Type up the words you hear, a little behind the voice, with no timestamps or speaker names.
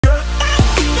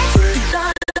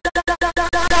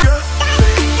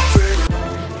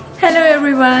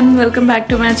everyone, welcome back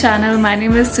to my channel. My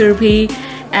name is Surbhi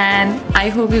and I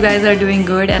hope you guys are doing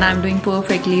good, and I'm doing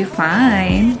perfectly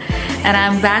fine. And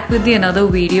I'm back with another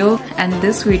video, and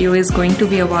this video is going to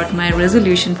be about my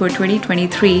resolution for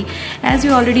 2023, as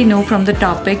you already know from the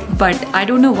topic, but I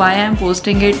don't know why I'm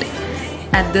posting it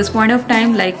at this point of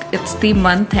time, like it's the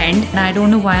month end, and I don't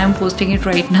know why I'm posting it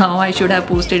right now. I should have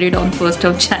posted it on 1st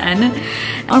of Jan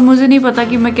और मुझे नहीं पता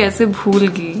कि मैं कैसे भूल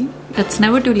गई. It's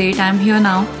never too late. I'm here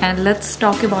now, and let's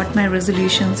talk about my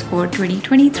resolutions for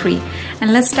 2023,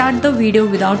 and let's start the video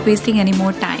without wasting any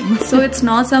more time. So it's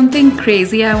not something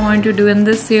crazy I want to do in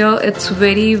this year. It's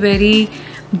very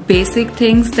basic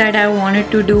things that I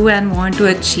wanted to do and want to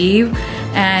achieve,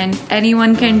 and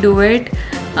anyone can do it.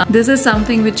 This is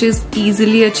something which is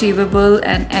easily achievable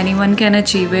and anyone can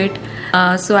achieve it.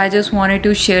 So I just wanted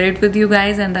to share it with you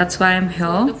guys, and that's why I'm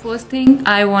here. The first thing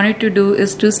I wanted to do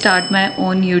is to start my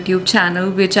own YouTube channel,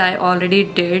 which I already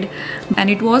did, and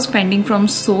it was pending from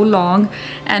so long,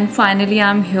 and finally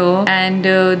I'm here. And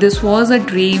this was a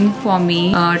dream for me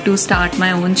to start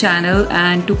my own channel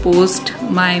and to post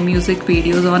my music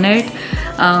videos on it.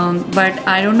 But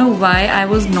I don't know why I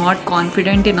was not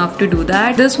confident enough to do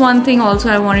that. This one thing also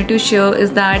I wanted to share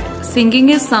is that singing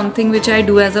is something which I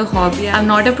do as a hobby. I'm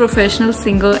not a professional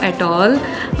singer at all.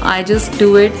 I just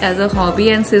do it as a hobby,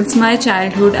 and since my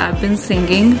childhood I've been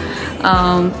singing,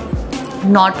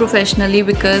 not professionally,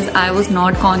 because I was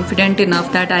not confident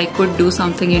enough that I could do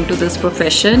something into this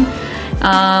profession.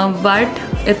 But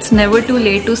it's never too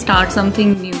late to start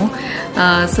something new.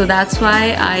 So that's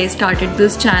why I started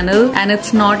this channel, and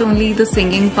it's not only the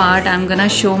singing part. I'm gonna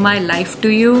show my life to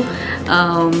you,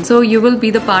 so you will be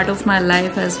the part of my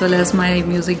life as well as my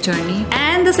music journey.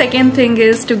 And the second thing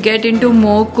is to get into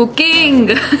more cooking.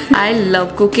 I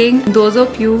love cooking. Those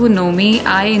of you who know me,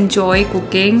 I enjoy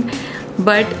cooking.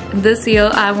 But this year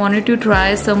I wanted to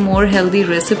try some more healthy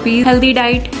recipes. Healthy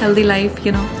diet, healthy life,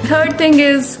 you know. Third thing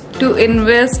is to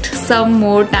invest some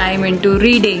more time into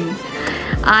reading.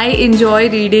 I enjoy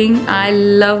reading. I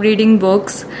love reading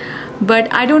books.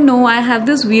 But I don't know, I have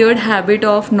this weird habit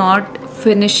of not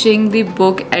finishing the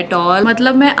book at all.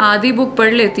 मतलब मैं आधी book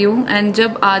पढ़ लेती हूँ, and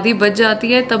जब आधी बच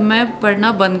जाती है तब मैं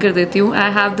पढ़ना बंद कर देती हूँ.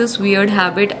 I have this weird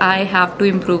habit. I have to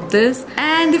improve this.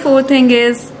 And the fourth thing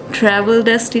is travel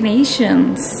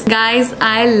destinations. Guys,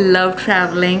 I love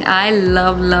traveling. I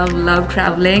love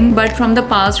traveling, but from the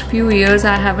past few years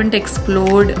I haven't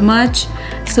explored much.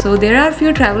 So there are a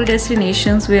few travel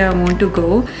destinations where I want to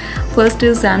go. First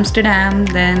is Amsterdam,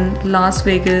 then Las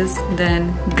Vegas,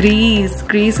 then Greece.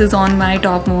 Greece is on my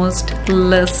topmost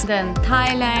list. Then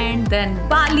Thailand, then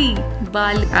Bali.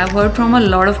 I've heard from a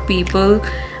lot of people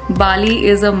Bali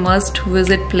is a must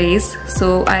visit place,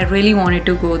 so I really wanted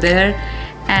to go there.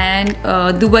 And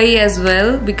Dubai as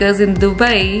well, because in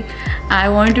Dubai I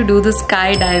wanted to do the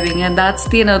skydiving, and that's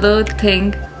the another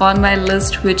thing on my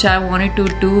list which I wanted to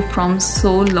do from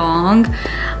so long.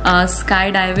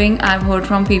 Skydiving, I've heard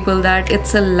from people that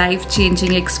it's a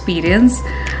life-changing experience.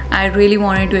 I really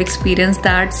wanted to experience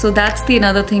that, so that's the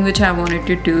another thing which I wanted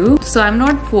to do. So I'm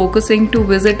not focusing to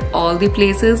visit all the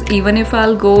places. Even if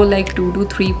I'll go like 2 to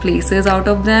 3 places out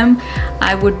of them,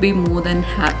 I would be more than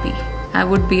happy. I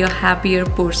would be a happier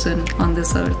person on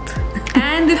this earth.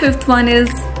 And the fifth one is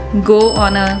go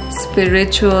on a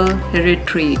spiritual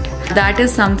retreat. That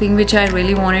is something which I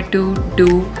really wanted to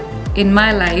do in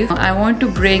my life. I want to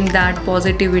bring that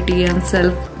positivity and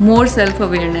more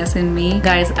self-awareness in me.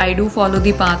 Guys, I do follow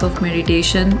the path of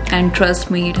meditation, and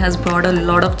trust me, it has brought a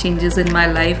lot of changes in my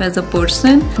life as a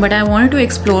person. But I wanted to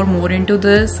explore more into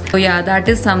this. So yeah, that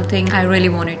is something I really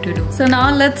wanted to do. So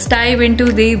now let's dive into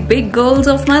the big goals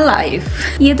of my life.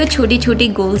 ये तो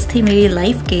छोटी goals थी मेरी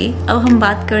life के. अब हम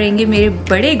बात करेंगे मेरे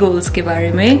बड़े goals के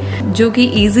बारे में, जो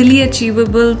कि easily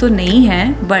achievable तो नहीं है,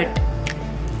 but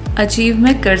अचीव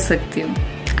मैं कर सकती हूँ.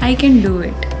 I can do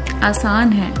it.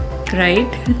 आसान है,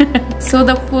 right? So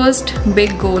the first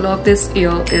big goal of this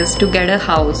year is to get a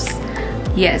house.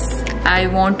 Yes, I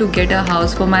want to get a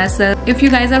house for myself. If you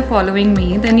guys are following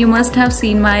me, then you must have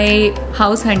seen my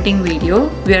house hunting video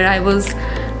where I was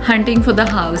hunting for the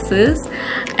houses.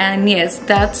 And yes,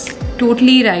 that's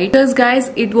totally right, because guys,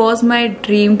 it was my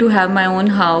dream to have my own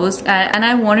house, and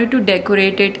I wanted to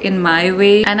decorate it in my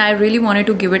way, and I really wanted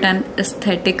to give it an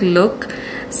aesthetic look.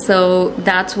 So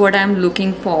that's what I'm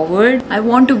looking forward. I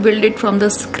want to build it from the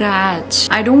scratch.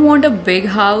 I don't want a big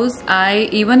house.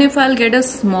 Even if I'll get a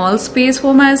small space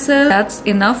for myself, that's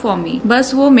enough for me.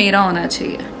 बस वो मेरा होना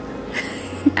चाहिए.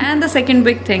 And the second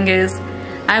big thing is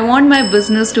I want my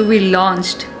business to be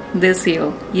launched this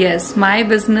year. Yes, my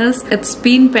business, it's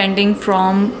been pending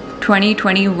from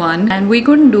 2021, and we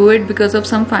couldn't do it because of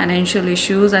some financial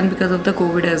issues and because of the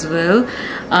COVID as well.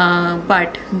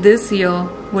 But this year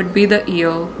would be the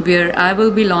year where I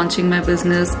will be launching my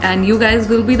business, and you guys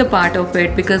will be the part of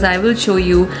it because I will show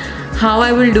you how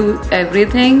I will do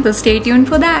everything. So stay tuned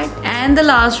for that. And the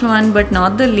last one but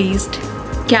not the least,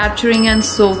 capturing and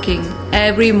soaking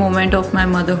every moment of my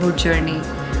motherhood journey.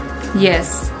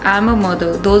 Yes, I'm a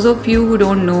mother. Those of you who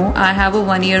don't know, I have a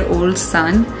 1-year-old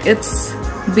son. It's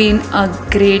been a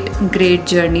great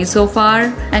journey so far,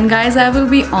 and guys, I will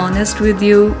be honest with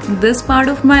you, this part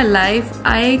of my life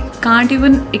I can't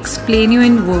even explain you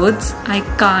in words.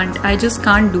 I just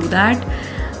can't do that.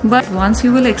 But once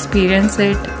you will experience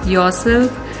it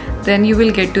yourself, then you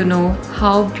will get to know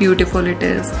how beautiful it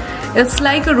is. It's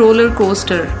like a roller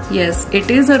coaster. Yes,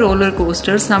 it is a roller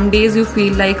coaster. Some days you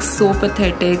feel like so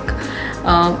pathetic,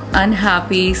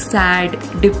 unhappy, sad,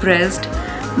 depressed,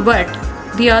 but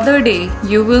the other day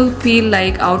you will feel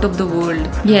like out of the world.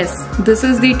 Yes, this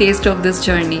is the taste of this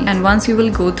journey, and once you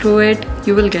will go through it,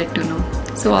 you will get to know.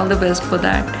 So all the best for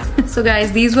that. So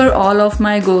guys, these were all of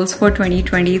my goals for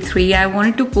 2023. I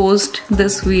wanted to post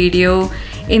this video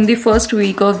in the first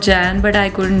week of Jan, but I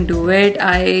couldn't do it.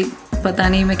 पता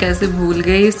नहीं मैं कैसे भूल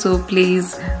गई, so please,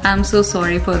 I'm so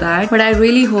sorry for that. But I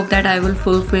really hope that I will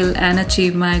fulfill and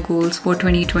achieve my goals for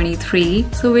 2023.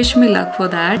 So wish me luck for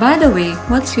that. By the way,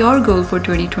 what's your goal for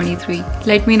 2023?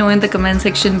 Let me know in the comment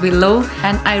section below,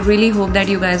 and I really hope that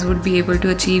you guys would be able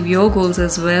to achieve your goals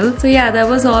as well. So yeah, that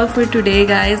was all for today,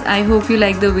 guys. I hope you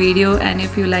liked the video, and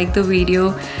if you liked the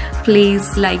video,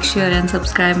 please like, share and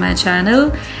subscribe my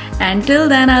channel. Until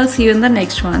then, I'll see you in the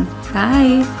next one.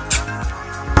 Bye.